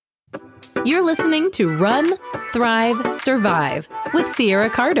You're listening to Run, Thrive, Survive with Sierra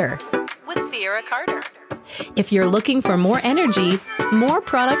Carter. If you're looking for more energy, more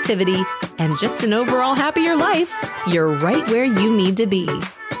productivity, and just an overall happier life, you're right where you need to be.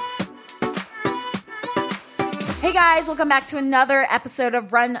 Hey guys, welcome back to another episode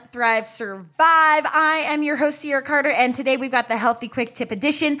of Run, Thrive, Survive. I am your host, Sierra Carter, and today we've got the Healthy Quick Tip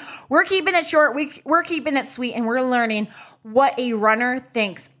Edition. We're keeping it short, we're keeping it sweet, and we're learning what a runner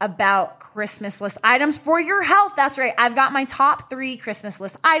thinks about Christmas list items for your health. That's right, I've got my top 3 Christmas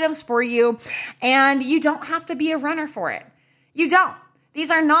list items for you, and you don't have to be a runner for it. You don't. These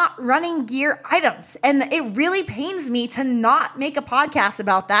are not running gear items, and it really pains me to not make a podcast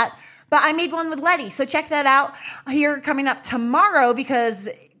about that. But I made one with Letty, so check that out here coming up tomorrow because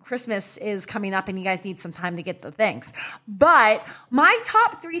Christmas is coming up and you guys need some time to get the things. But my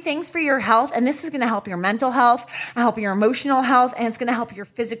top 3 things for your health, and this is going to help your mental health, help your emotional health, and it's going to help your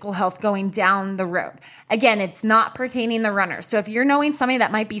physical health going down the road. Again, it's not pertaining to runners. So if you're knowing somebody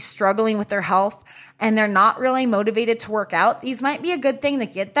that might be struggling with their health and they're not really motivated to work out, these might be a good thing to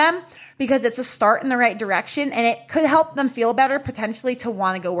get them because it's a start in the right direction and it could help them feel better potentially to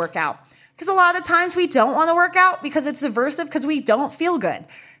want to go work out. Because a lot of times we don't want to work out because it's aversive because we don't feel good.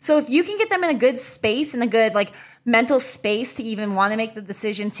 So if you can get them in a good space, in a good mental space to even want to make the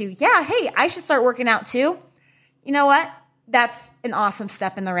decision to, hey, I should start working out too. You know what? That's an awesome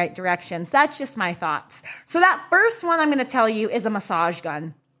step in the right direction. So that's just my thoughts. So that first one I'm going to tell you is a massage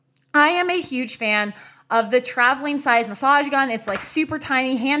gun. I am a huge fan of the traveling size massage gun. It's super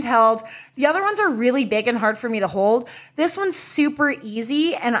tiny, handheld. The other ones are really big and hard for me to hold. This one's super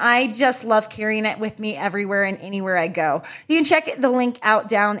easy, and I just love carrying it with me everywhere and anywhere I go. You can check the link out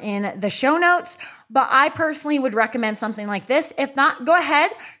down in the show notes, but I personally would recommend something like this. If not, go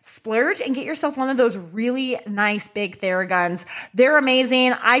ahead, splurge, and get yourself one of those really nice big Theraguns. They're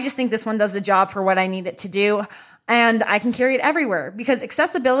amazing. I just think this one does the job for what I need it to do, and I can carry it everywhere because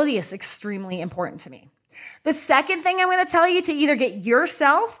accessibility is extremely important to me. The second thing I'm going to tell you to either get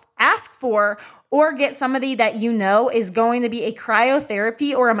yourself, ask for, or get somebody that you know is going to be a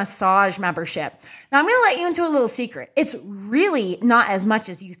cryotherapy or a massage membership. Now, I'm going to let you into a little secret. It's really not as much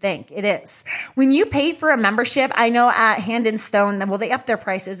as you think it is. When you pay for a membership, I know at Hand & Stone, they up their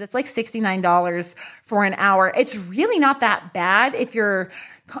prices. It's $69 for an hour. It's really not that bad if you're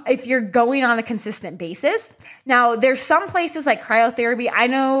going on a consistent basis. Now, there's some places like cryotherapy. I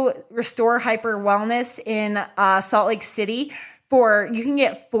know Restore Hyper Wellness in Salt Lake City. You can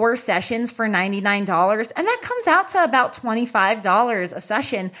get 4 sessions for $99, and that comes out to about $25 a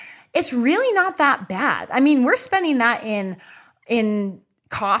session. It's really not that bad. I mean, we're spending that in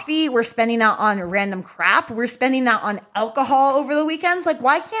coffee. We're spending that on random crap. We're spending that on alcohol over the weekends.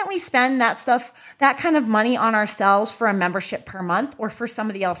 Why can't we spend that kind of money on ourselves for a membership per month or for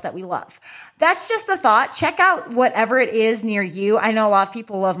somebody else that we love? That's just the thought. Check out whatever it is near you. I know a lot of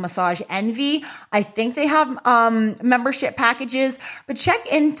people love Massage Envy. I think they have membership packages, but check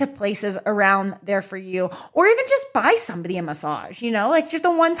into places around there for you, or even just buy somebody a massage, just a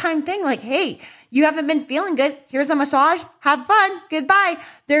one-time thing. Hey, you haven't been feeling good. Here's a massage. Have fun. Goodbye.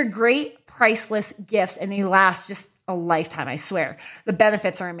 They're great, priceless gifts, and they last just a lifetime, I swear. The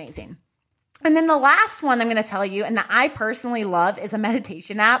benefits are amazing. And then the last one I'm going to tell you, and that I personally love, is a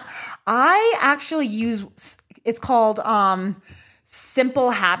meditation app. I actually it's called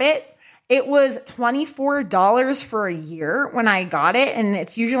Simple Habit. It was $24 for a year when I got it, and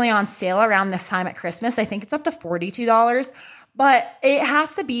it's usually on sale around this time at Christmas. I think it's up to $42, but it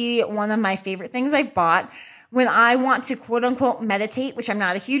has to be one of my favorite things I've bought when I want to quote unquote meditate, which I'm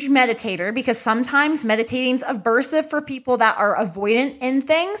not a huge meditator because sometimes meditating is aversive for people that are avoidant in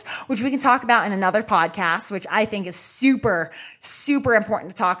things, which we can talk about in another podcast, which I think is super, super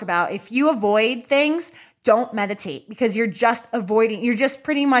important to talk about. If you avoid things, don't meditate because you're just avoiding, you're just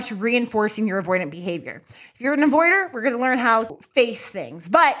pretty much reinforcing your avoidant behavior. If you're an avoider, we're going to learn how to face things,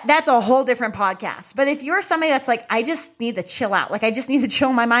 but that's a whole different podcast. But if you're somebody that's I just need to chill out, I just need to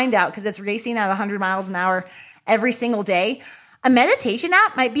chill my mind out because it's racing at 100 miles an hour every single day, a meditation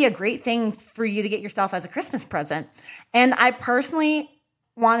app might be a great thing for you to get yourself as a Christmas present. And I personally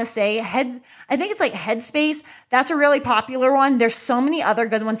want to say I think it's Headspace. That's a really popular one. There's so many other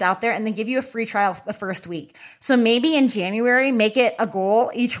good ones out there, and they give you a free trial the first week. So maybe in January, make it a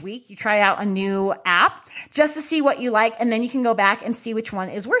goal each week. You try out a new app just to see what you like, and then you can go back and see which one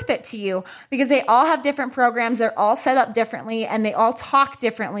is worth it to you because they all have different programs. They're all set up differently, and they all talk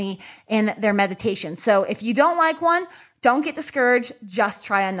differently in their meditation. So if you don't like one, don't get discouraged. Just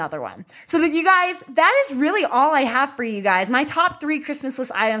try another one. So that you guys, that is really all I have for you guys. My top 3 Christmas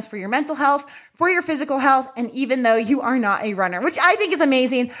list items for your mental health, for your physical health. And even though you are not a runner, which I think is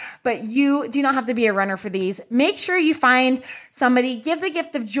amazing, but you do not have to be a runner for these. Make sure you find somebody, give the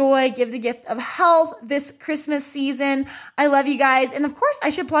gift of joy, give the gift of health this Christmas season. I love you guys. And of course,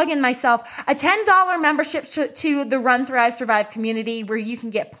 I should plug in myself, a $10 membership to the Run, Thrive, Survive community where you can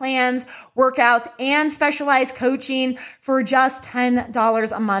get plans, workouts, and specialized coaching for just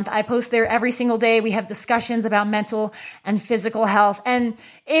 $10 a month. I post there every single day. We have discussions about mental and physical health. And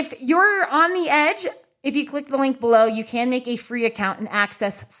if you're on the edge, if you click the link below, you can make a free account and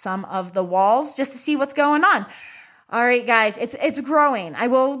access some of the walls just to see what's going on. All right, guys, it's growing. I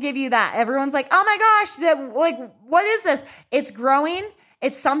will give you that. Everyone's like, oh my gosh, what is this? It's growing.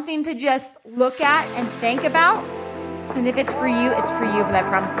 It's something to just look at and think about. And if it's for you, it's for you. But I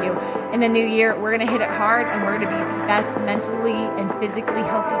promise you, in the new year, we're going to hit it hard and we're going to be the best mentally and physically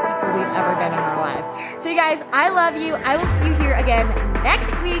healthy people we've ever been in our lives. So you guys, I love you. I will see you here again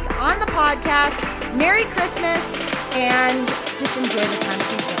next week on the podcast. Merry Christmas and just enjoy the time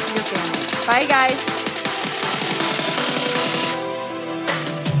with your family. Bye, guys.